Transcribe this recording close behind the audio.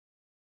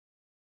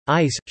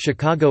ICE,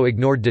 Chicago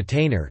ignored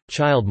detainer,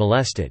 child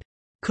molested.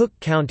 Cook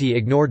County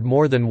ignored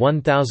more than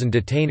 1,000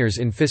 detainers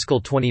in fiscal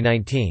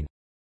 2019.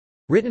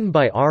 Written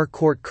by R.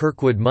 Court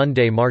Kirkwood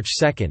Monday, March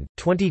 2,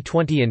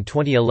 2020 and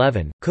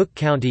 2011, Cook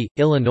County,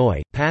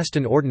 Illinois, passed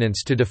an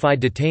ordinance to defy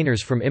detainers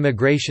from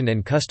Immigration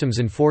and Customs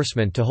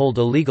Enforcement to hold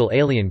illegal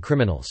alien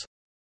criminals.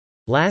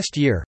 Last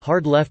year,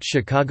 hard-left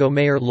Chicago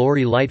Mayor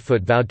Lori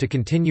Lightfoot vowed to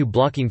continue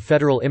blocking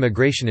federal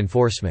immigration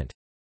enforcement.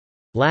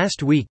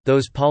 Last week,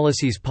 those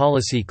policy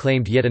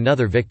claimed yet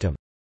another victim.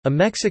 A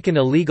Mexican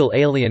illegal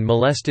alien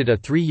molested a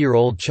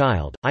 3-year-old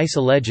child, ICE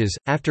alleges,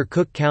 after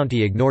Cook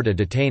County ignored a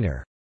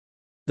detainer.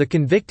 The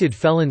convicted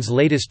felon's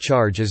latest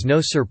charge is no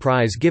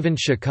surprise given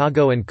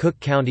Chicago and Cook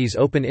County's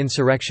open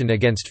insurrection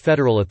against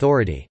federal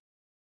authority.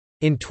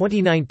 In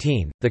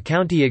 2019, the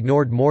county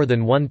ignored more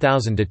than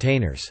 1,000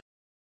 detainers.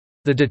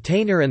 The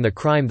detainer and the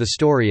crime. The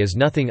story is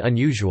nothing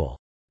unusual.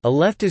 A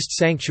leftist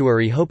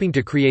sanctuary hoping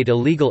to create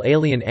illegal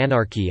alien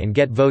anarchy and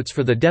get votes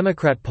for the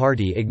Democrat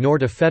Party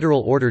ignored a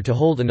federal order to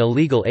hold an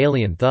illegal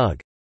alien thug.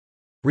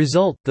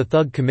 Result: the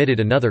thug committed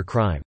another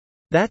crime.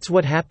 That's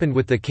what happened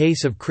with the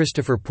case of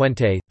Christopher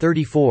Puente,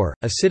 34,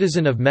 a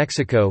citizen of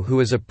Mexico who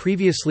is a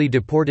previously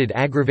deported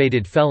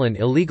aggravated felon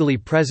illegally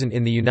present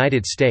in the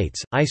United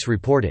States, ICE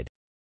reported.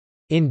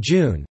 In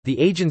June, the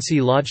agency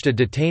lodged a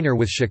detainer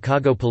with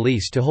Chicago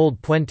police to hold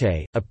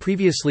Puente, a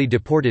previously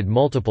deported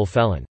multiple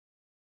felon.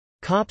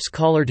 Cops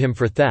collared him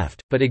for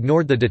theft, but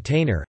ignored the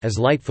detainer, as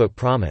Lightfoot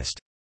promised.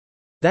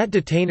 That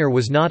detainer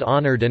was not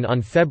honored, and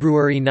on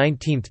February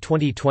 19,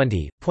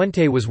 2020,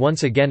 Puente was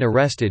once again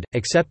arrested,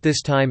 except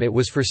this time it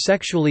was for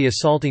sexually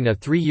assaulting a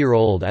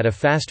 3-year-old at a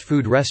fast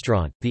food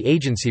restaurant, the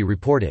agency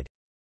reported.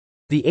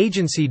 The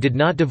agency did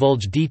not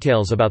divulge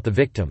details about the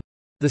victim.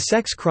 The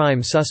sex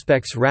crime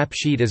suspect's rap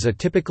sheet is a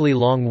typically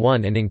long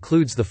one and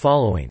includes the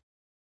following: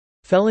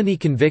 felony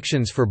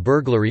convictions for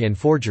burglary and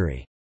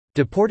forgery.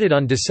 Deported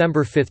on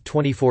December 5,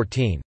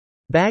 2014.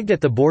 Bagged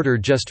at the border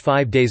just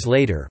 5 days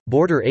later,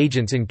 border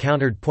agents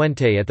encountered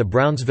Puente at the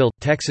Brownsville,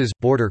 Texas,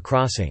 border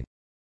crossing.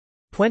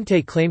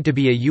 Puente claimed to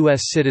be a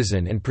U.S.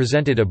 citizen and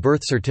presented a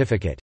birth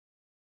certificate.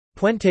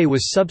 Puente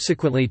was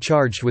subsequently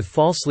charged with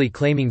falsely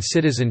claiming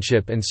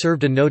citizenship and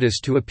served a notice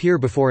to appear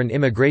before an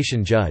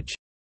immigration judge.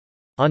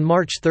 On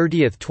March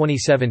 30,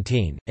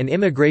 2017, an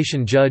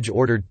immigration judge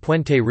ordered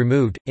Puente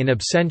removed, in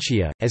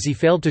absentia, as he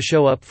failed to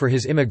show up for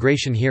his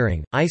immigration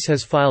hearing. ICE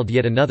has filed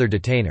yet another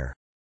detainer.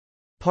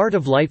 Part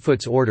of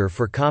Lightfoot's order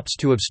for cops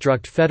to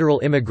obstruct federal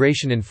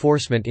immigration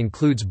enforcement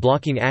includes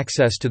blocking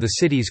access to the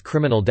city's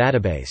criminal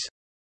database.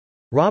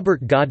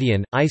 Robert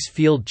Gaudian, ICE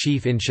field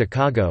chief in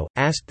Chicago,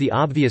 asked the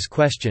obvious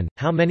question: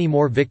 how many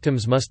more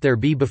victims must there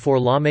be before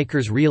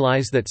lawmakers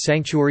realize that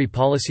sanctuary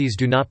policies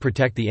do not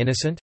protect the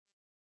innocent?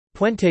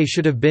 Puente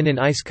should have been in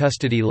ICE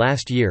custody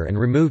last year and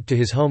removed to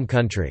his home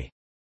country.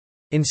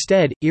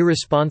 Instead,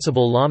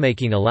 irresponsible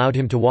lawmaking allowed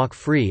him to walk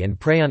free and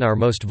prey on our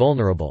most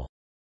vulnerable.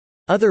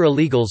 Other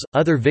illegals,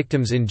 other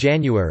victims. In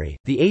January,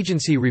 the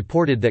agency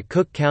reported that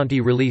Cook County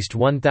released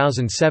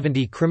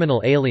 1,070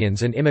 criminal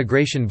aliens and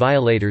immigration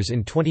violators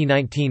in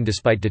 2019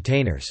 despite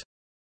detainers.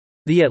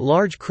 The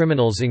at-large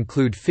criminals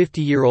include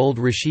 50-year-old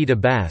Rashid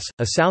Abbas,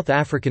 a South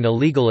African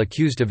illegal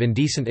accused of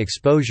indecent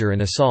exposure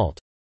and assault.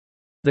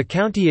 The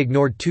county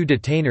ignored 2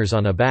 detainers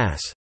on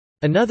Abbas.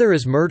 Another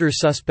is murder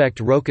suspect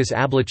Rokas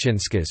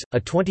Ablachinskas, a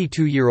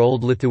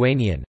 22-year-old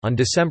Lithuanian. On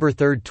December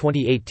 3,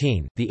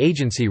 2018, the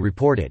agency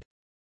reported.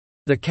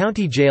 The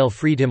county jail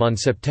freed him on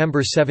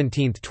September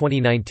 17,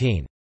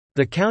 2019.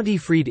 The county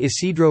freed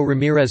Isidro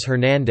Ramirez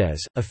Hernandez,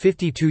 a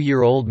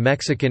 52-year-old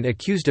Mexican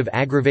accused of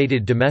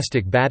aggravated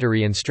domestic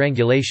battery and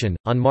strangulation,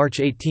 on March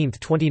 18,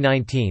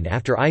 2019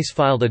 after ICE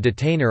filed a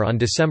detainer on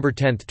December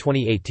 10,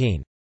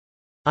 2018.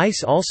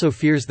 ICE also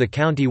fears the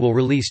county will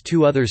release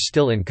 2 others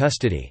still in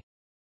custody.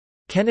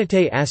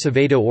 Kenete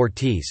Acevedo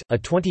Ortiz, a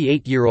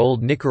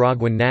 28-year-old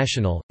Nicaraguan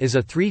national, is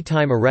a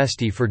 3-time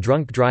arrestee for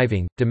drunk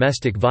driving,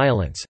 domestic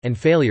violence, and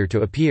failure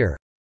to appear.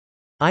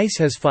 ICE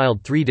has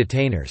filed 3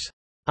 detainers.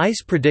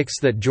 ICE predicts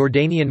that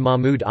Jordanian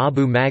Mahmoud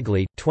Abu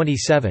Magli,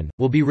 27,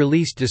 will be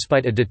released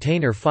despite a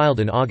detainer filed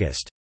in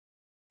August.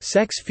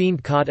 Sex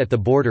fiend caught at the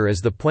border. As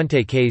the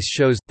Puente case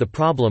shows, the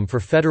problem for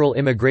federal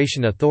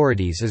immigration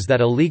authorities is that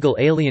illegal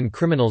alien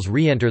criminals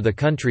re-enter the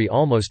country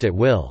almost at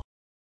will.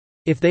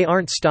 If they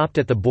aren't stopped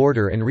at the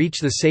border and reach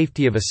the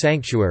safety of a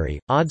sanctuary,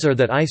 odds are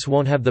that ICE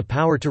won't have the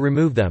power to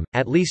remove them,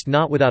 at least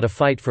not without a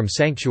fight from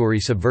sanctuary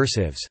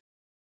subversives.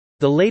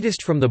 The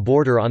latest from the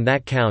border on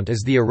that count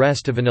is the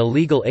arrest of an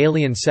illegal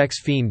alien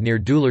sex fiend near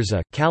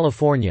Dulce,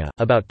 California,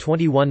 about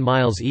 21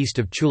 miles east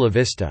of Chula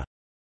Vista.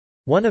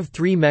 One of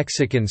 3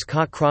 Mexicans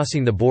caught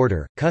crossing the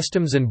border,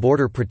 Customs and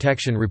Border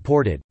Protection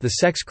reported. The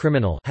sex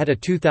criminal had a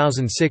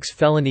 2006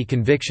 felony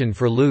conviction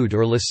for lewd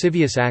or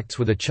lascivious acts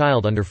with a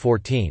child under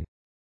 14.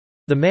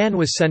 The man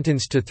was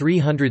sentenced to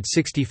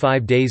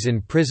 365 days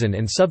in prison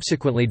and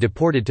subsequently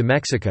deported to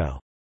Mexico.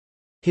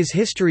 His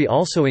history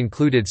also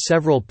included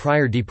several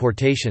prior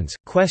deportations.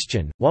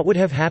 Question: what would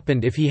have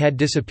happened if he had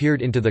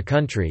disappeared into the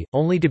country,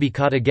 only to be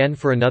caught again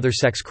for another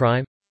sex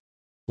crime?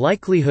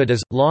 Likelihood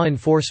is, law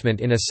enforcement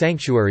in a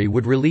sanctuary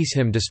would release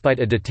him despite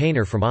a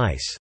detainer from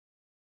ICE.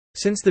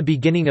 Since the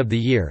beginning of the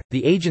year,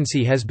 the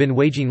agency has been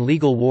waging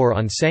legal war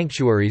on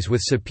sanctuaries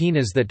with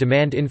subpoenas that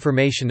demand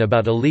information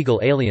about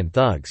illegal alien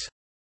thugs.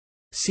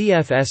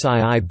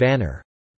 CFSII banner